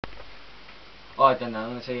Alright then, I'm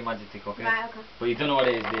going to show you magic trick, okay? Right, okay. But you don't know what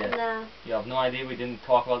it is, do you? No. You have no idea, we didn't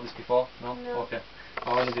talk about this before? No? No. Okay.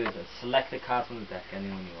 All I want to do is select a card from the deck, any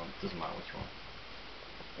one you want, doesn't matter which one.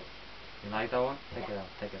 You like that one? Take it out,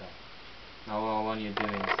 take it out. Now what I want you to do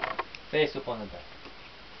is, face up on the deck.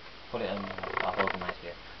 Put it in, I'll hold it nice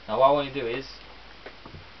here. Now what I want you to do is,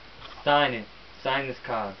 sign it. Sign this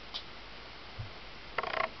card.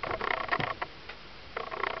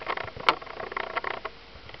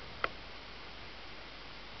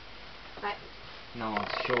 Right. Now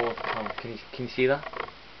I'll show can you see that?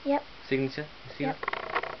 Yep. Signature? You see yep.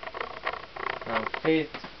 that? Now face,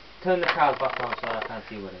 turn the card back on so I can't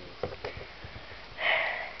see what it is.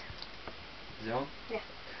 Is it on? Yeah.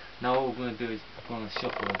 Now what we're going to do is we're going to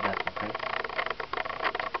shuffle the deck, okay?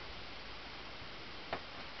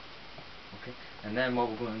 Okay. And then what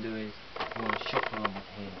we're going to do is we're going to shuffle them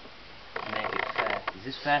here. Make it fair. Is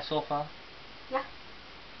this fair so far? Yeah.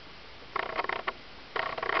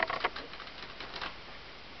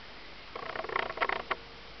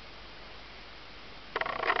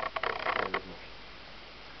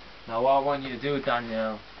 Now what I want you to do,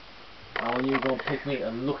 Danielle, I want you to go and pick me a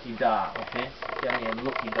lucky dart, okay? Get me a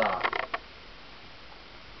lucky dart.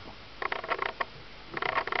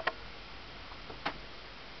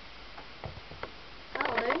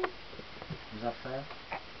 That'll do. Is that fair?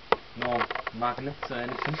 No magnets or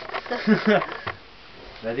anything?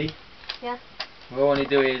 Ready? Yeah. What I want you to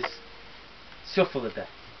do is shuffle the deck.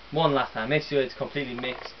 One last time. Make sure it's completely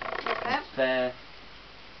mixed. Okay. It's fair.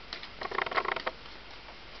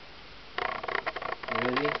 You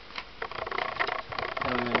ready?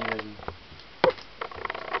 Tell me when you're ready.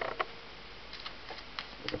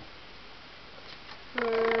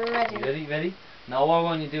 Ready. You ready? Ready? Now what I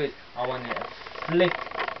want you to do is I want you to flick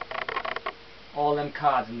all them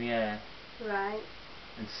cards in the air Right.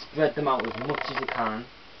 and spread them out as much as you can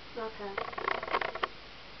Okay.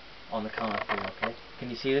 on the count of 3, okay? Can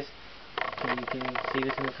you see this? Can you see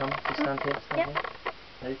this in the camera? Just stand here, stand Yep. here.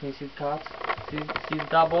 Ready? Can you see the cards? See the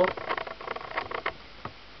dartboard?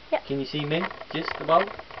 Yep. Can you see me? Just about?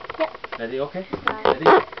 Yep. Ready? Okay? Right. Ready?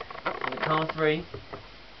 On the count of 3,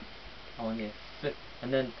 I want you to flip.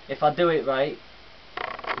 And then if I do it right,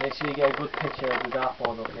 make sure you get a good picture of the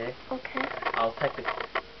dartboard, okay? Okay. I'll take it.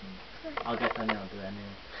 I'll get Danielle to do it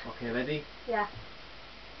anyway. Okay, ready? Yeah.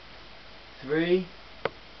 3,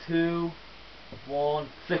 2, 1,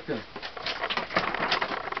 flick them.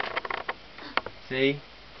 See?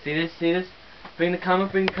 See this? See this? Bring the camera,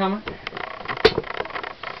 bring the camera.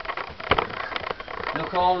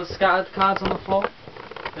 Look at all the scattered cards on the floor.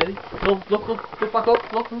 Ready? Look back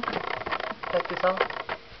up, look. Check this out.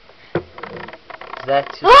 Is that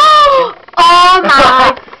just Oh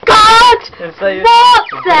my god! What the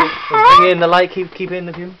heck? bring it in the light, keep it in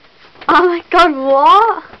the view. Oh my god,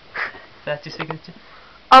 what? Is that your signature?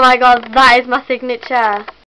 Oh my god, that is my signature.